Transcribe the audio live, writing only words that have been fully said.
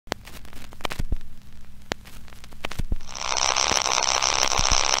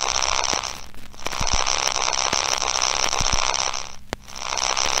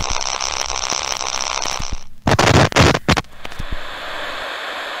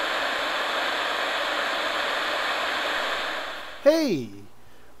Hey,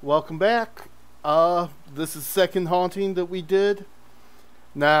 welcome back. This is second haunting that we did.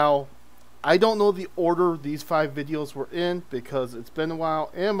 Now, I don't know the order these 5 videos were in because it's been a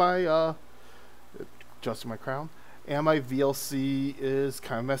while, and my adjusting my crown, and my VLC is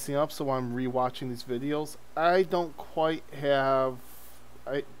kind of messing up. So I'm rewatching these videos. I don't quite have.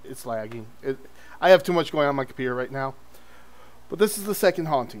 It's lagging. I have too much going on my computer right now. But this is the second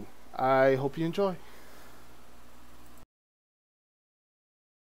haunting. I hope you enjoy.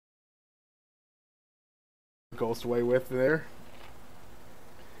 Ghost away with there.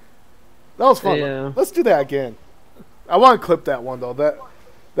 That was fun. Yeah. Let's do that again. I want to clip that one though.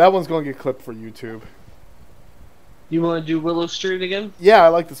 That one's going to get clipped for YouTube. You want to do Willow Street again? Yeah, I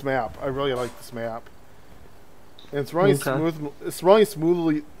like this map. I really like this map. And it's running Okay. smooth. It's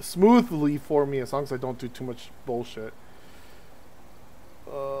running smoothly for me as long as I don't do too much bullshit.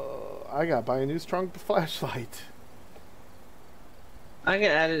 I gotta buy a new strong flashlight. I can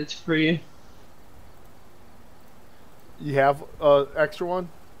add it for you. You have extra one?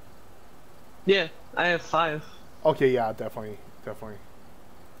 Yeah, I have 5. Okay, yeah, definitely.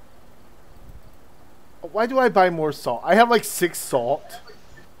 Why do I buy more salt? I have like 6 salt.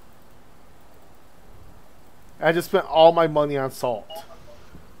 I just spent all my money on salt.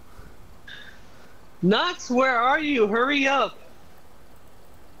 Knox, where are you? Hurry up!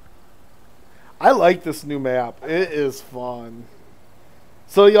 I like this new map. It is fun.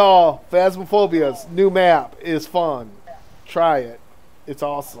 So y'all, Phasmophobia's new map is fun. Try it. It's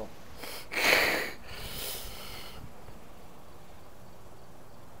awesome.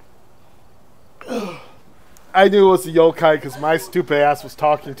 I knew it was a yokai because my stupid ass was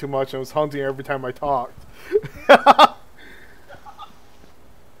talking too much and was hunting every time I talked.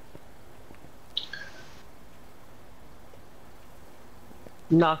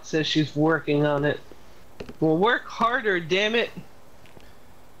 Knox says she's working on it. Well, work harder, damn it!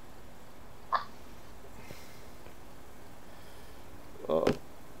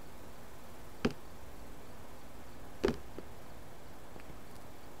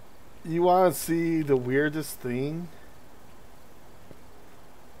 You want to see the weirdest thing?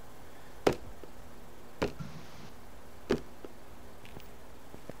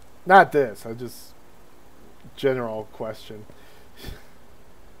 Not this. I just general question.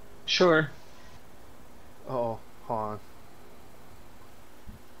 Sure. Oh, hold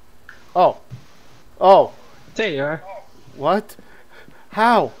on. Oh, There you are. what?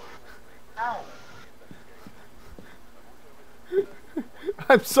 How?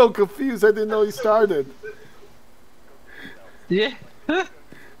 I'm so confused. I didn't know he started. Yeah.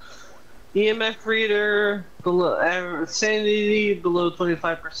 EMF reader, below sanity below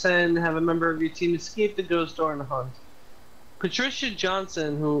 25%. Have a member of your team escape the ghost door and hunt. Patricia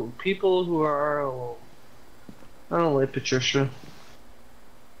Johnson, people who are. I don't like Patricia.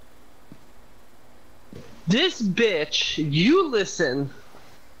 This bitch, you listen.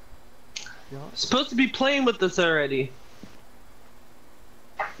 Yeah. Supposed to be playing with this already.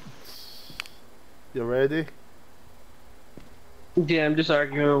 You ready? Yeah, I'm just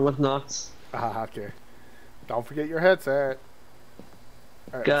arguing with Knox. Ah, okay. Don't forget your headset.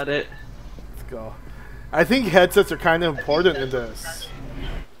 All right, Got it. let's go. I think headsets are kind of important in this.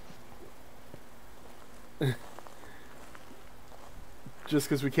 Just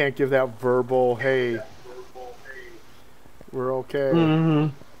because we can't give that verbal, hey, we're okay. Mm-hmm.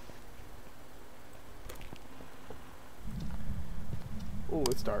 Oh,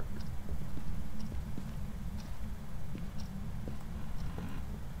 it's dark.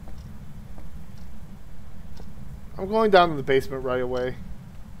 I'm going down to the basement right away.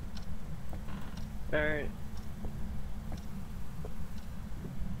 Alright.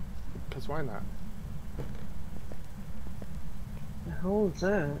 Because why not? The hell is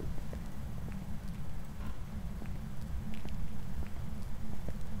that?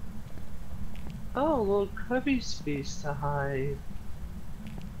 Oh, a little cubby space to hide.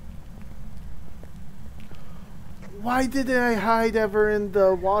 Why didn't I hide ever in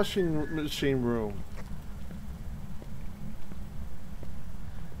the washing machine room?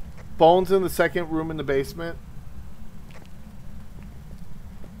 Bones in the second room in the basement.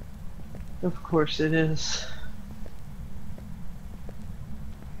 Of course it is.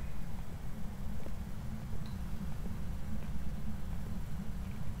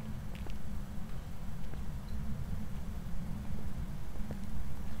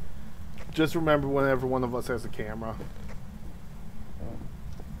 Just remember whenever one of us has a camera.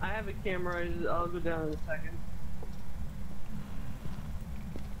 I have a camera, I'll go down in a second.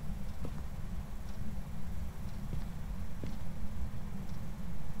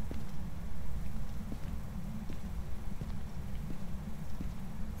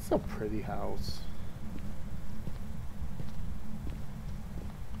 It's a pretty house.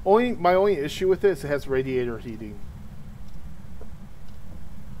 My only issue with it is it has radiator heating.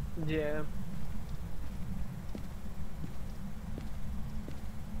 Yeah.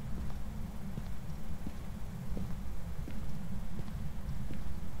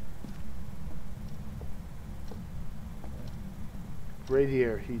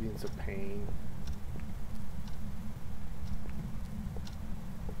 Radiator heating's a pain.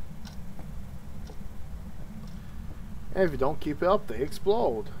 And if you don't keep it up, they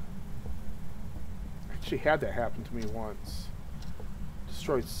explode. Actually had that happen to me once.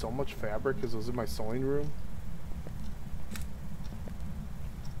 Destroyed so much fabric because it was in my sewing room.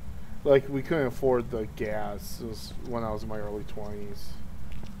 Like, we couldn't afford the gas. It was when I was in my early 20s.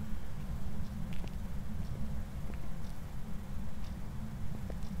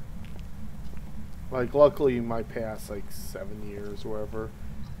 Like, luckily in my past, like, 7 years or whatever,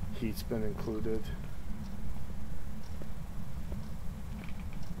 heat's been included.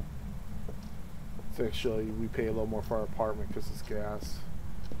 So actually, we pay a little more for our apartment because it's gas.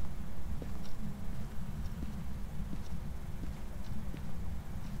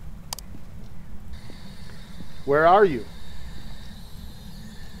 Where are you?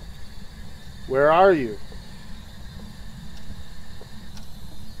 Where are you?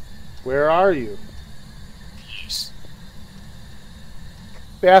 Where are you?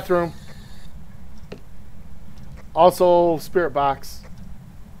 Bathroom. Also, spirit box.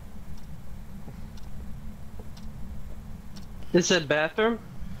 It said bathroom?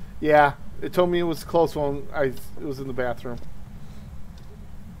 Yeah, it told me it was close when it was in the bathroom.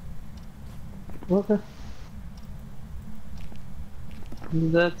 Okay.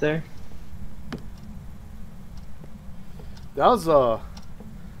 Leave that there. That was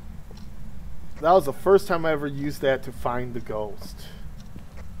the first time I ever used that to find the ghost.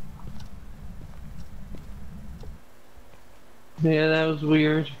 Yeah, that was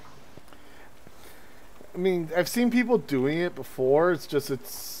weird. I mean, I've seen people doing it before. It's just,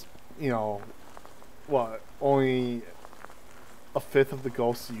 you know, what, only a fifth of the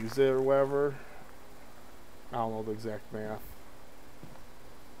ghosts use it or whatever. I don't know the exact math.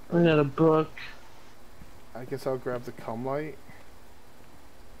 I got a book. I guess I'll grab the cum light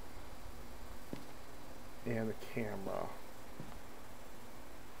and the camera.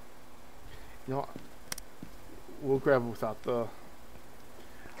 You know, we'll grab it without the...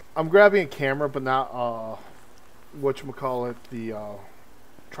 I'm grabbing a camera, but not, whatchamacallit, the,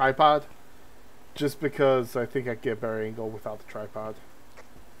 tripod. Just because I think I get a better angle without the tripod.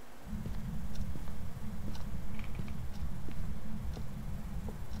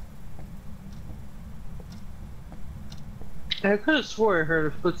 I could have swore I heard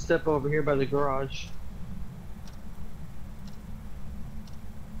a footstep over here by the garage.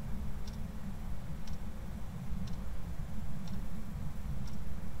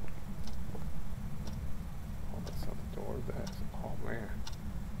 Oh, that's not the door. That's... Oh, man.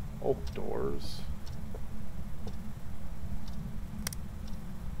 Oh, doors.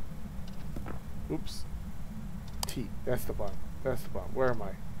 Oops. T. That's the button. That's the button. Where am I?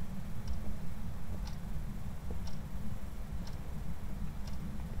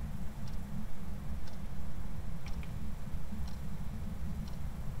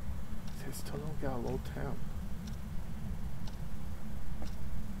 I still don't got a low temp.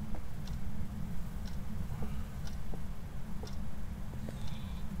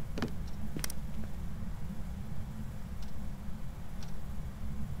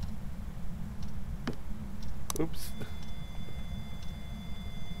 Oops.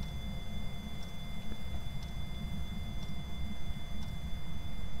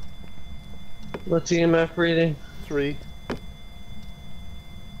 What's EMF reading? 3.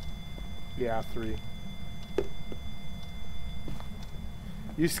 Yeah, 3.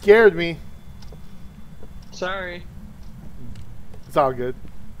 You scared me. Sorry. It's all good.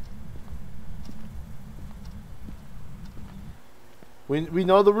 We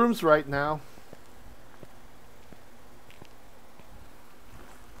know the room's right now.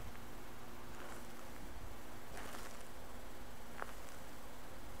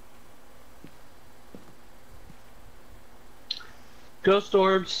 Ghost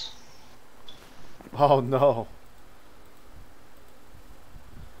orbs. Oh no.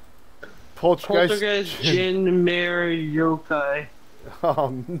 Poltergeist, Jinn, Mare, Yokai.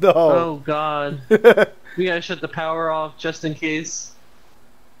 Oh no. Oh god. We gotta shut the power off just in case.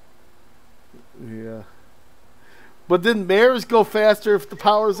 Yeah. But then mares go faster if the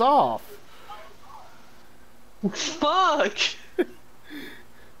power's off. Fuck!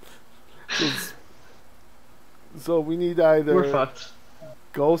 So we need either... We're fucked.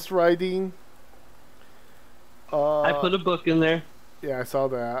 Ghost writing. I put a book in there. Yeah, I saw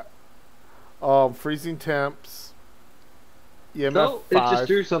that. Freezing temps. EMF Oh, it 5. just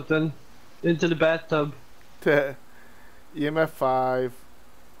threw something into the bathtub. EMF 5.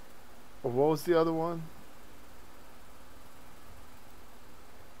 What was the other one?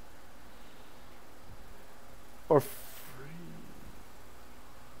 Or free.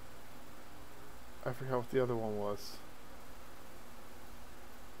 I forgot what the other one was.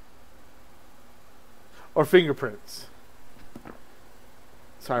 Or fingerprints.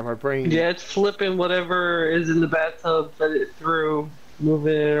 Sorry, my brain. Yeah, it's flipping whatever is in the bathtub that it threw,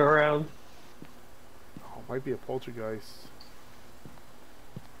 moving it around. Oh, it might be a poltergeist.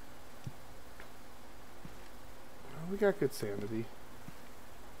 Well, we got good sanity.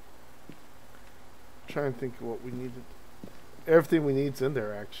 I'm trying to think of what we needed. Everything we need's in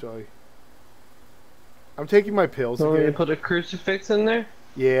there, actually. I'm taking my pills So again. you put a crucifix in there?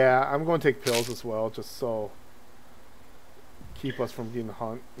 Yeah, I'm going to take pills as well, just so keep us from getting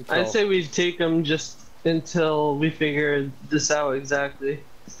hunt. I'd say we take them just until we figure this out exactly.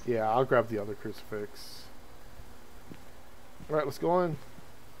 Yeah, I'll grab the other crucifix. Alright, let's go in.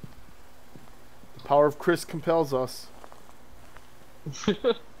 The power of Chris compels us.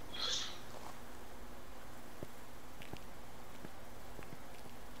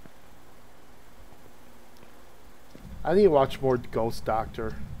 I need to watch more Ghost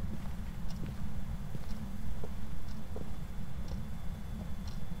Doctor.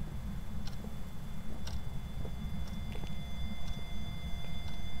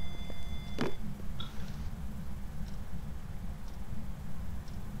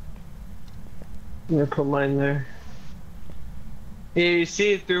 I'm gonna put mine there. Yeah, you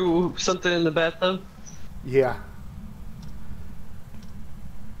see it threw something in the bathtub? Yeah.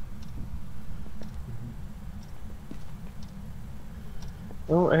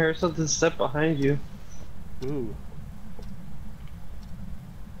 Oh, I heard something step behind you. Ooh.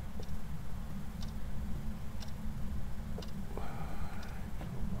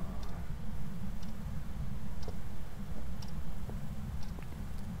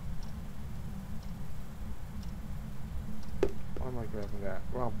 Why am I grabbing that?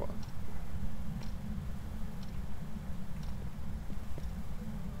 Wrong button.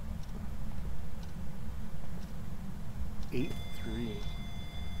 Eight three.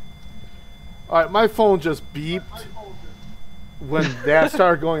 Alright, my phone just beeped when that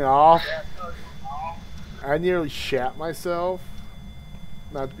started going off. I nearly shat myself.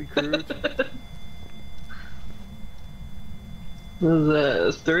 Not to be crude. Was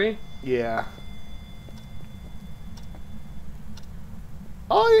that 3? Yeah.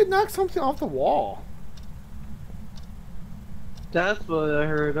 Oh, it knocked something off the wall. That's what I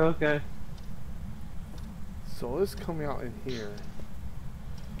heard, okay. So it's coming out in here.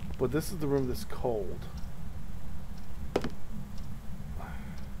 But this is the room that's cold.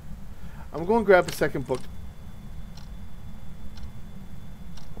 I'm going to grab a second book.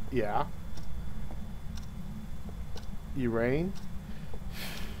 Yeah. Urain.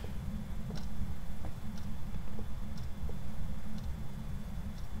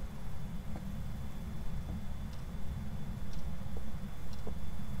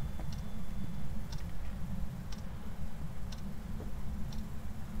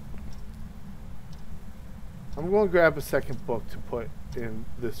 I'm going to grab a second book to put in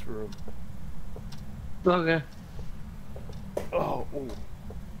this room. Okay. Oh, ooh.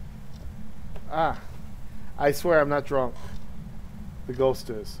 Ah. I swear I'm not drunk. The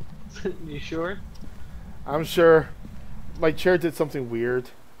ghost is. You sure? I'm sure. My chair did something weird.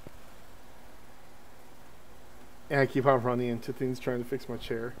 And I keep on running into things trying to fix my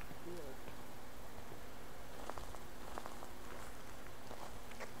chair.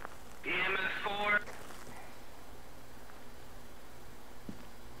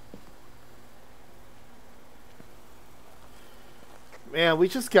 Man, we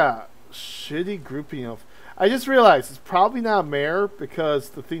just got shitty grouping of... I just realized it's probably not Mare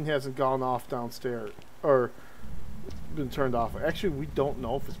because the thing hasn't gone off downstairs. Or been turned off. Actually, we don't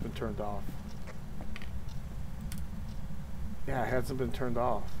know if it's been turned off. Yeah, it hasn't been turned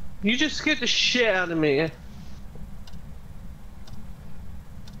off. You just scared the shit out of me.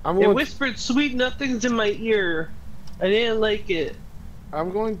 It whispered sweet nothings in my ear. I didn't like it.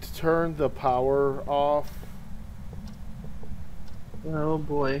 I'm going to turn the power off. Oh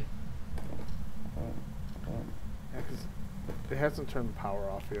boy. Yeah, 'cause it hasn't turned the power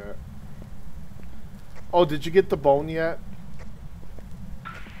off yet. Oh, did you get the bone yet?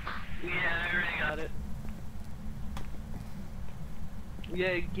 Yeah, I already got it.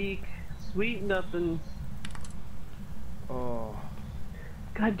 Yeah, geek. Sweet nothings. Oh.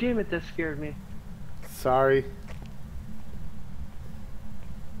 God damn it, that scared me. Sorry.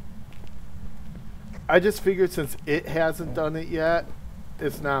 I just figured since it hasn't done it yet,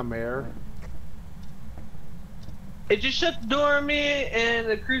 it's not a mare. It just shut the door on me, and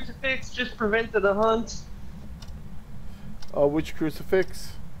the crucifix just prevented the hunt. Oh, which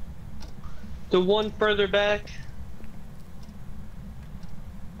crucifix? The one further back.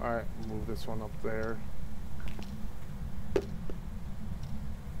 Alright, move this one up there.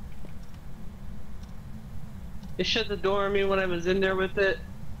 It shut the door on me when I was in there with it.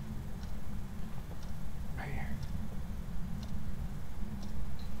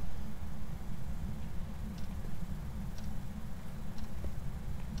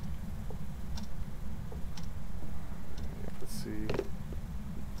 Let's see.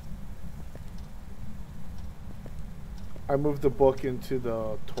 I moved the book into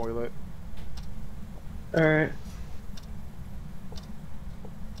the toilet. Alright.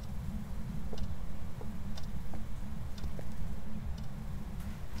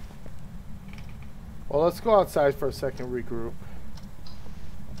 Well, let's go outside for a second, regroup.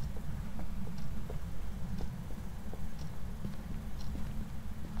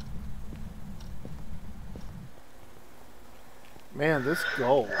 Man, this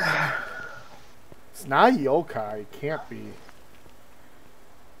ghost. It's not yokai. It can't be.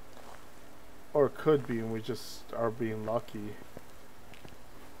 Or it could be, and we just are being lucky.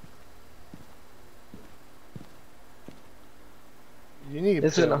 You need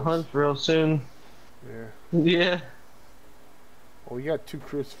It's gonna hunt real soon. Yeah. Yeah. Well, we got 2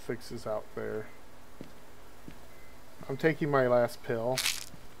 crucifixes out there. I'm taking my last pill.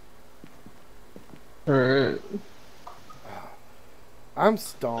 Alright. I'm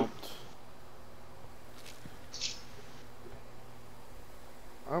stumped.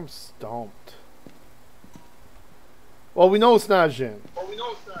 I'm stumped. Well, we know it's not a Jin.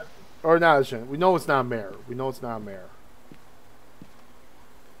 Or not a Jin. We know it's not a mare. We know it's not a mare.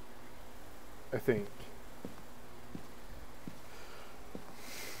 I think.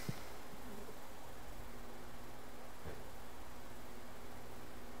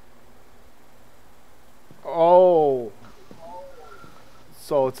 Oh.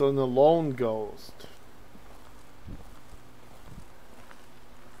 So it's an alone ghost.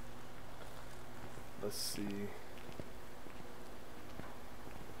 Let's see.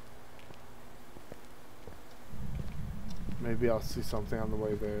 Maybe I'll see something on the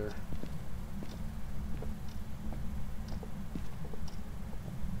way there.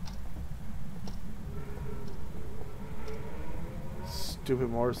 Stupid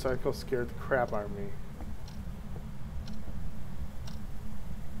motorcycle scared the crap out of me.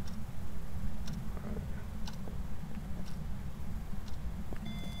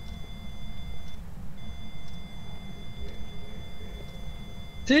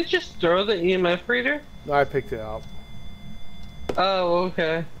 Did it just throw the EMF reader? No, I picked it up. Oh,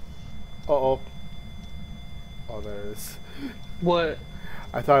 okay. Uh-oh. Oh, there it is. What?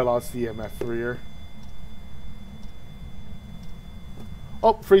 I thought I lost the EMF reader.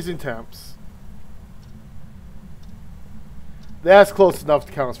 Oh, freezing temps. That's close enough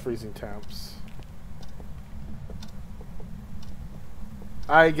to count as freezing temps.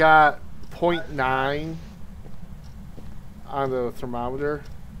 I got 0.9 on the thermometer.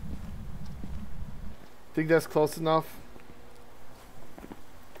 Think that's close enough?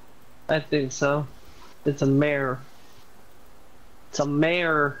 I think so. It's a mare. It's a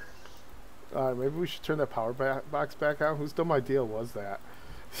mare. Maybe we should turn that power box back on. Whose dumb idea was that?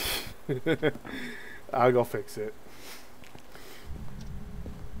 I'll go fix it.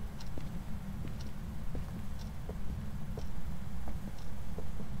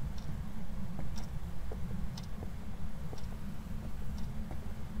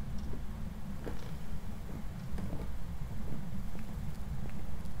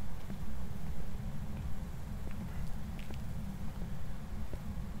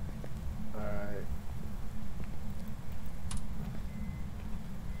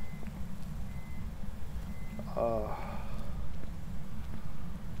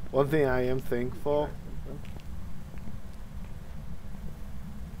 One thing I am thankful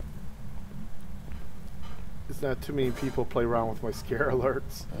is not too many people play around with my scare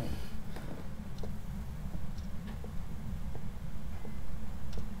alerts.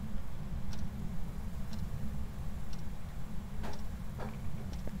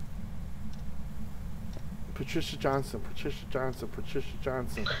 Patricia Johnson, Patricia Johnson, Patricia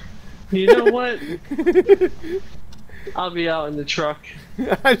Johnson. You know what? I'll be out in the truck.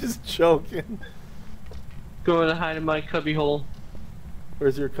 I'm just joking. Going to hide in my cubby hole.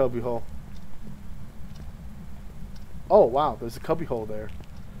 Where's your cubby hole? Oh wow, there's a cubby hole there.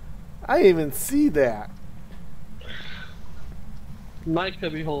 I didn't even see that. My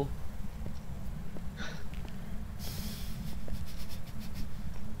cubby hole.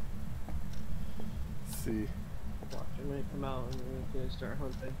 Let's see. Watch, I'm gonna come out and we're gonna start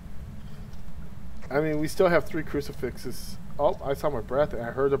hunting. I mean, we still have 3 crucifixes. Oh, I saw my breath and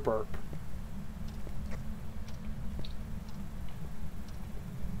I heard a burp.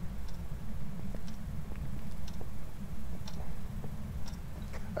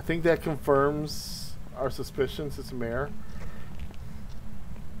 I think that confirms our suspicions. It's a mare.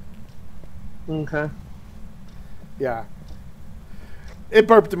 Okay. Yeah. It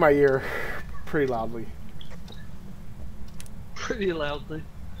burped in my ear pretty loudly. Pretty loudly.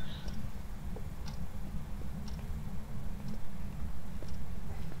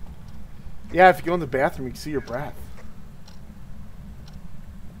 Yeah, if you go in the bathroom, you can see your breath.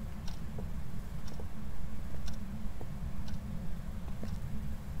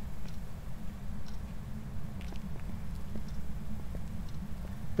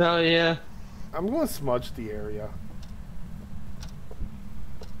 Oh, yeah. I'm going to smudge the area.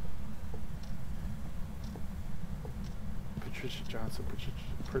 Patricia Johnson. You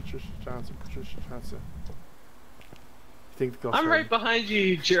think the ghost I'm right behind you,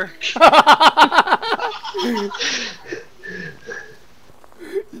 you jerk.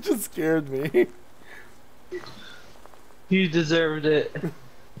 You just scared me. You deserved it.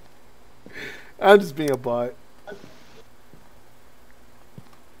 I'm just being a butt.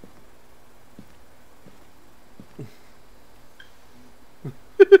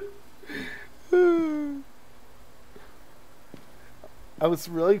 I was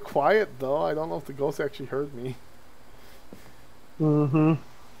really quiet though. I don't know if the ghost actually heard me. Mm-hmm.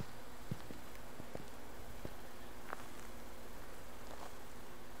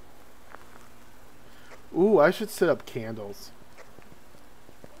 Ooh, I should set up candles.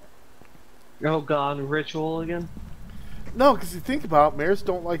 Oh god, ritual again? No, because you think about it, mares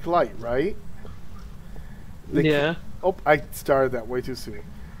don't like light, right? Yeah. Oh, I started that way too soon.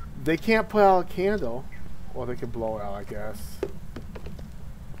 They can't put out a candle. Well, they can blow it out, I guess.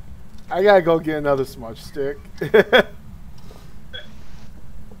 I gotta go get another smudge stick.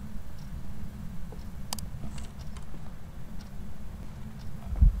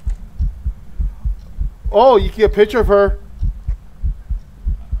 Oh, you can get a picture of her.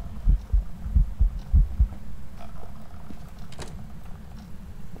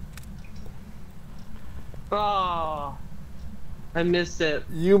 Oh, I missed it.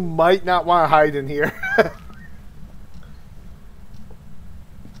 You might not want to hide in here.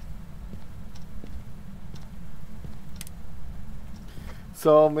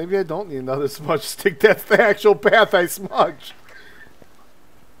 So maybe I don't need another smudge stick. That's the actual path I smudged.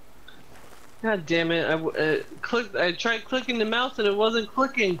 God damn it! I tried clicking the mouse and it wasn't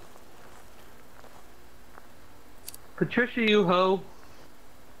clicking. Patricia, you hoe.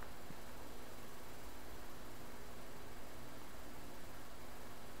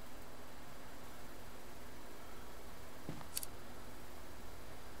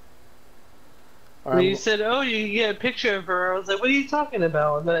 When you said, "Oh, you can get a picture of her," I was like, "What are you talking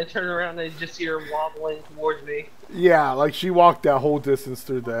about?" And then I turned around and I just see her wobbling towards me. Yeah, like she walked that whole distance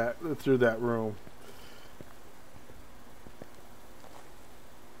through that room.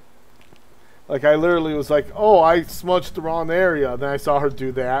 Like I literally was like, "Oh, I smudged the wrong area." Then I saw her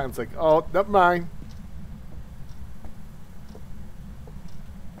do that, and it's like, "Oh, never mind."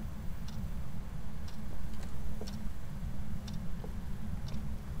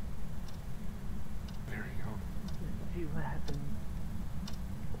 There you go. Let's see what happens.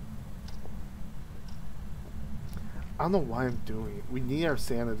 I don't know why I'm doing it. We need our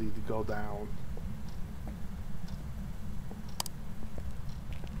sanity to go down.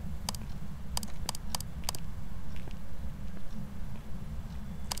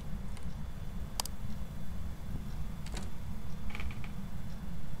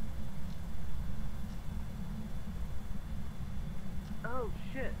 Oh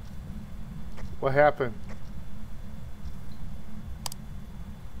shit! What happened?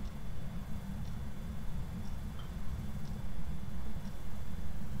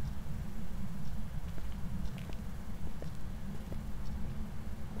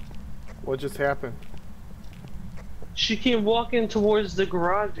 What just happened? She came walking towards the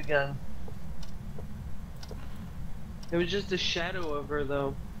garage again. It was just a shadow of her,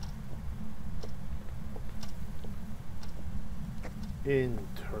 though.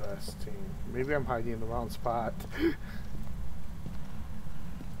 Interesting. Maybe I'm hiding in the wrong spot.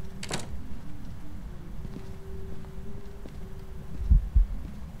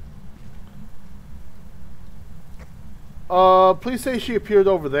 Please say she appeared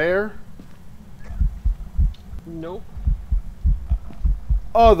over there. Nope.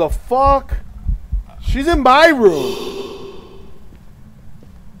 Oh, the fuck? She's in my room.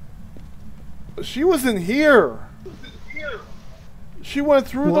 She wasn't here. She went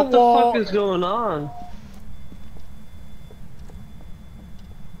through the wall. What the fuck is going on?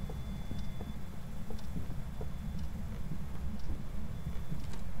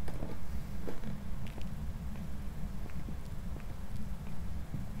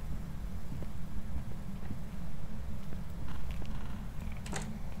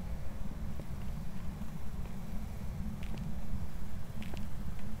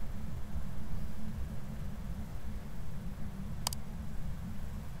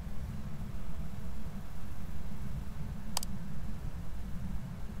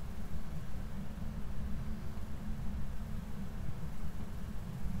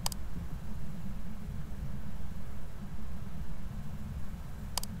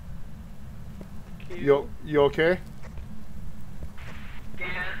 You okay? Yeah,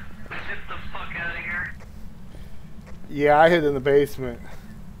 get the fuck out of here. Yeah, I hid in the basement.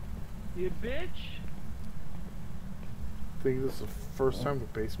 You bitch. I think this is the first time the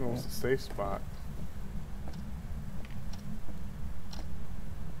basement was a safe spot.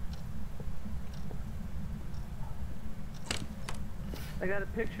 I got a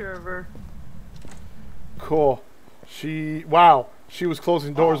picture of her. Cool. Wow. She was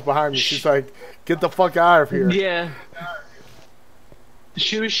closing doors behind me. She's like, get the fuck out of here. Yeah.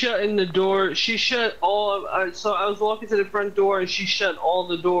 She was shutting the door. She shut all of... so I was walking to the front door and she shut all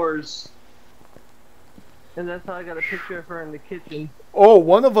the doors. And that's how I got a picture of her in the kitchen. Oh,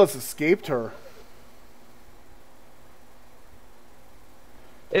 one of us escaped her.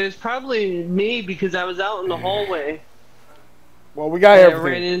 It was probably me because I was out in the hallway. Well, we got everything.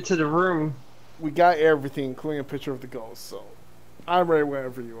 I ran into the room. We got everything, including a picture of the ghost, so... I'm ready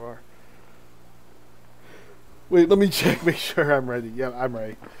whenever you are. Wait, let me check, make sure I'm ready. Yeah, I'm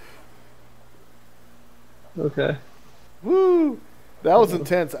ready. Okay. Woo! That was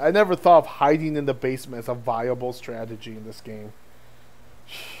intense. I never thought of hiding in the basement as a viable strategy in this game.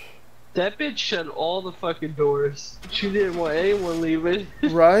 That bitch shut all the fucking doors. She didn't want anyone leaving.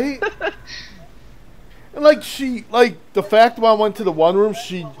 Right? And like the fact when I went to the one room,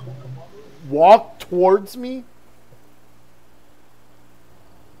 she walked towards me.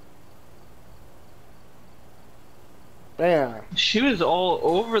 Man. She was all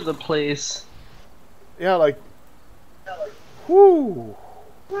over the place. Yeah, like, whoo.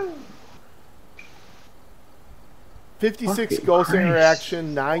 56 ghost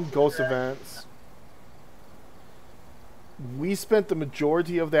interaction, 9 ghost events. We spent the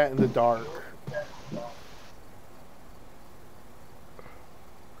majority of that in the dark.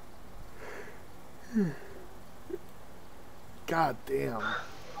 God damn.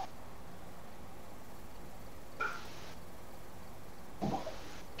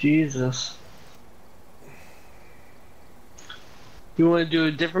 Jesus. You want to do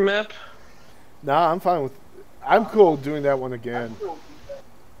a different map? Nah, I'm fine with... I'm cool doing that one again.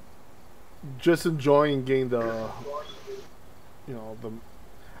 Just enjoying getting the... You know, the...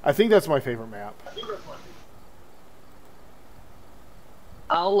 I think that's my favorite map.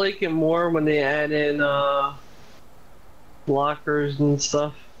 I'll like it more when they add in, blockers and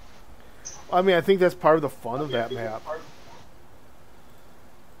stuff. I mean, I think that's part of the fun of that map.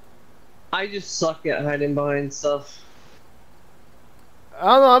 I just suck at hiding behind stuff. I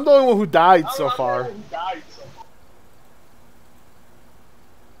don't know, I'm the only one who died so far.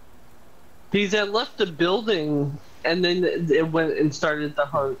 Because I left the building and then it went and started the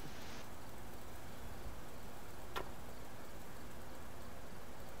hunt.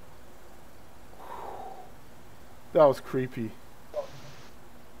 That was creepy.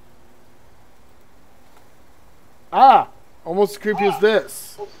 Ah! Almost as creepy as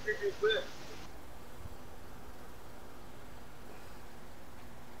this.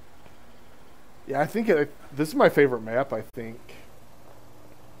 Yeah, I think this is my favorite map, I think.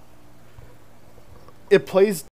 It plays